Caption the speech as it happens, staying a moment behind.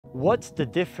What's the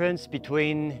difference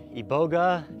between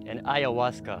Iboga and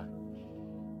Ayahuasca?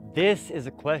 This is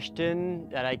a question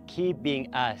that I keep being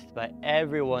asked by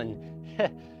everyone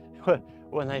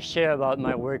when I share about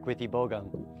my work with Iboga.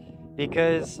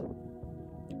 Because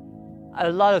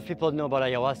a lot of people know about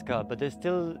Ayahuasca, but there's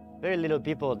still very little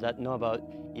people that know about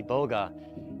Iboga.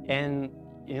 And,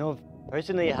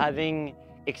 personally having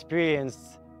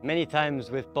experienced many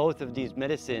times with both of these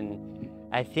medicine,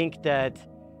 I think that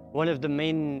one of the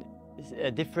main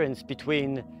difference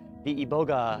between the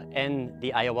Iboga and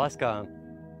the Ayahuasca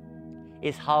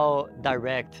is how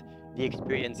direct the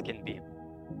experience can be.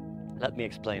 Let me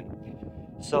explain.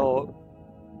 So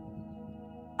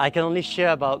I can only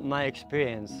share about my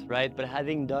experience, right? But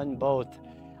having done both,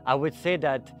 I would say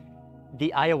that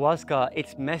the Ayahuasca,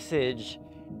 its message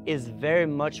is very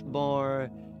much more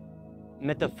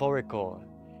metaphorical.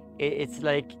 It's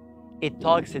like it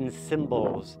talks in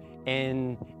symbols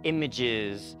and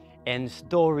images and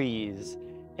stories,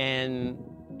 and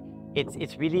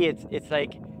it's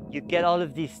like you get all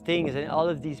of these things and all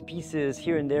of these pieces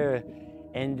here and there,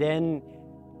 and then,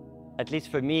 at least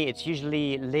for me, it's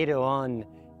usually later on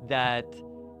that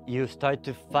you start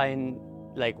to find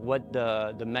like what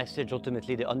the message,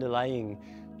 ultimately the underlying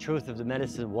truth of the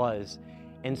medicine was.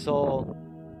 And so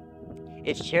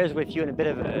it shares with you in a bit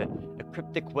of a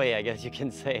cryptic way, I guess you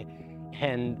can say.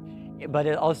 But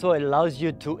it also allows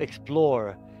you to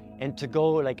explore and to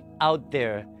go like out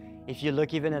there. If you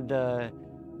look even at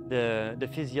the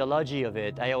physiology of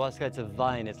it, ayahuasca, it's a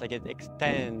vine. It's like it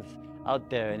extends out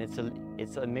there, and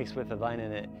it's a mix with a vine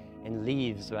and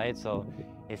leaves, right? So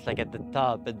it's like at the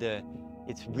top,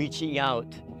 it's reaching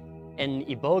out. And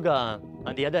Iboga,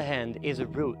 on the other hand, is a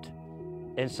root.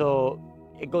 And so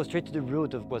it goes straight to the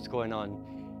root of what's going on.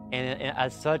 And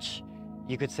as such,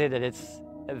 you could say that it's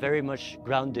very much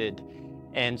grounded.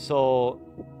 And so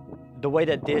the way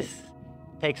that this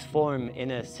takes form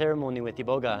in a ceremony with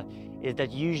Iboga is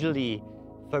that usually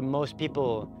for most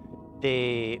people,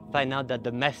 they find out that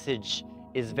the message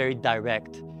is very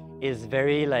direct, is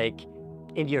very like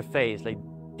in your face, like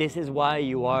this is why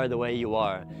you are the way you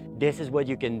are. This is what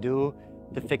you can do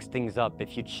to fix things up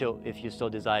if you so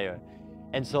desire.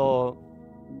 And so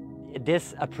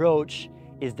this approach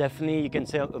is definitely, you can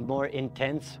say, a more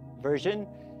intense version.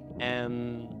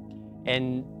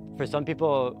 And for some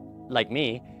people like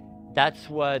me, that's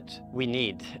what we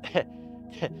need.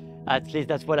 At least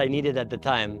that's what I needed at the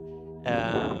time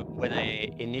when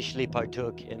I initially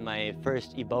partook in my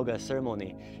first Iboga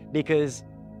ceremony. Because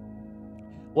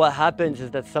what happens is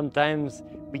that sometimes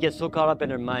we get so caught up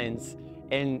in our minds,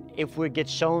 and if we get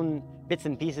shown bits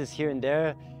and pieces here and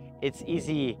there, it's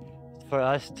easy for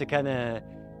us to kind of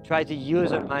try to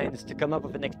use our minds to come up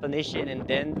with an explanation, and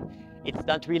then it's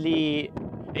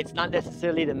not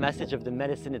necessarily the message of the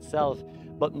medicine itself,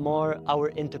 but more our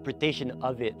interpretation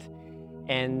of it.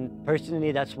 And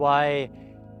personally, that's why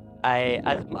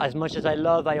as much as I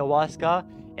love ayahuasca,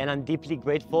 and I'm deeply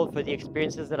grateful for the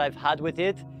experiences that I've had with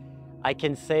it, I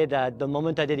can say that the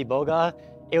moment I did Iboga,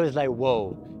 it was like,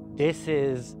 whoa, this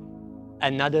is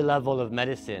another level of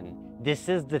medicine. This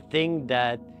is the thing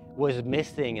that was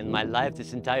missing in my life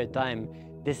this entire time.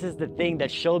 This is the thing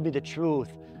that showed me the truth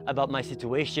about my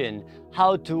situation,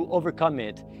 how to overcome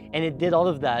it. And it did all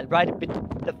of that right at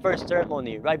the first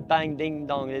ceremony, right bang, ding,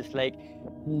 dong. It's like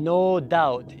no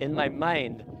doubt in my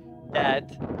mind that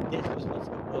this was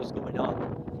what was going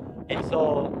on. And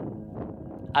so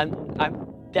I'm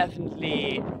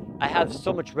definitely, I have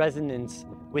so much resonance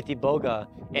with Iboga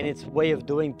and its way of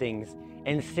doing things.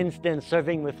 And since then,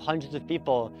 serving with hundreds of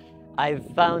people, I've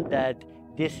found that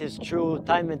this is true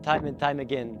time and time and time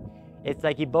again. It's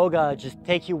like Iboga just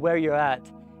takes you where you're at,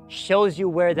 shows you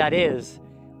where that is,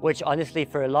 which honestly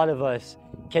for a lot of us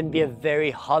can be a very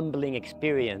humbling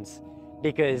experience,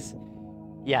 because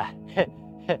yeah,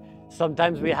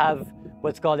 sometimes we have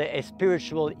what's called a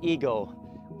spiritual ego,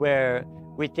 where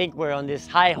we think we're on this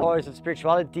high horse of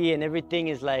spirituality and everything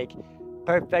is like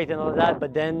perfect and all that,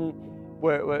 but then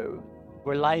we're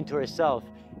lying to ourselves.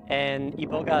 And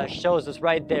Iboga shows us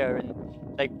right there, and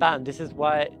like bam, this is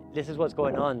what's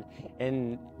going on.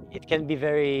 And it can be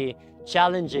very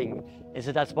challenging. And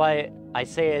so that's why I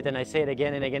say it, and I say it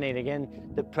again and again and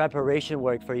again. The preparation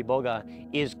work for Iboga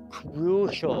is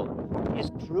crucial,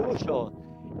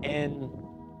 And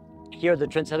here at the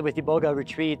Transcend with Iboga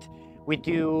retreat, we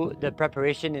do the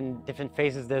preparation in different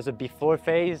phases. There's a before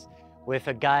phase with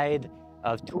a guide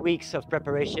of 2 weeks of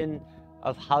preparation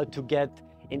of how to get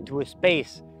into a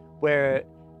space where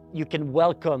you can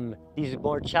welcome these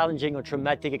more challenging or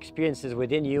traumatic experiences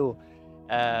within you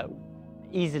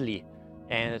easily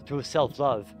and through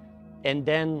self-love. And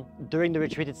then during the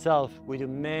retreat itself, we do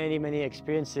many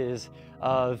experiences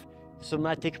of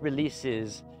somatic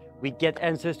releases. We get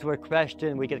answers to our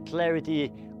question, we get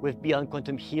clarity with beyond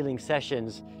quantum healing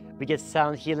sessions. We get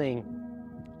sound healing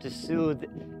to soothe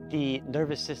the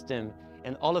nervous system,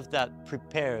 and all of that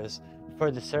prepares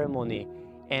for the ceremony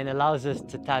and allows us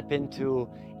to tap into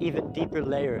even deeper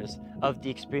layers of the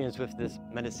experience with this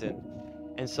medicine.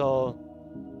 And so,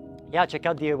 yeah, check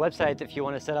out the website if you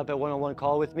want to set up a one-on-one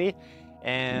call with me.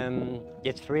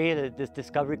 It's free, this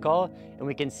discovery call, and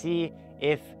we can see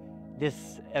if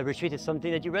this retreat is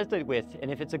something that you resonate with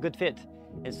and if it's a good fit.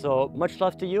 And so much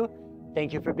love to you.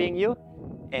 Thank you for being you,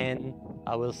 and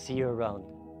I will see you around.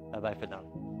 Bye-bye for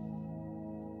now.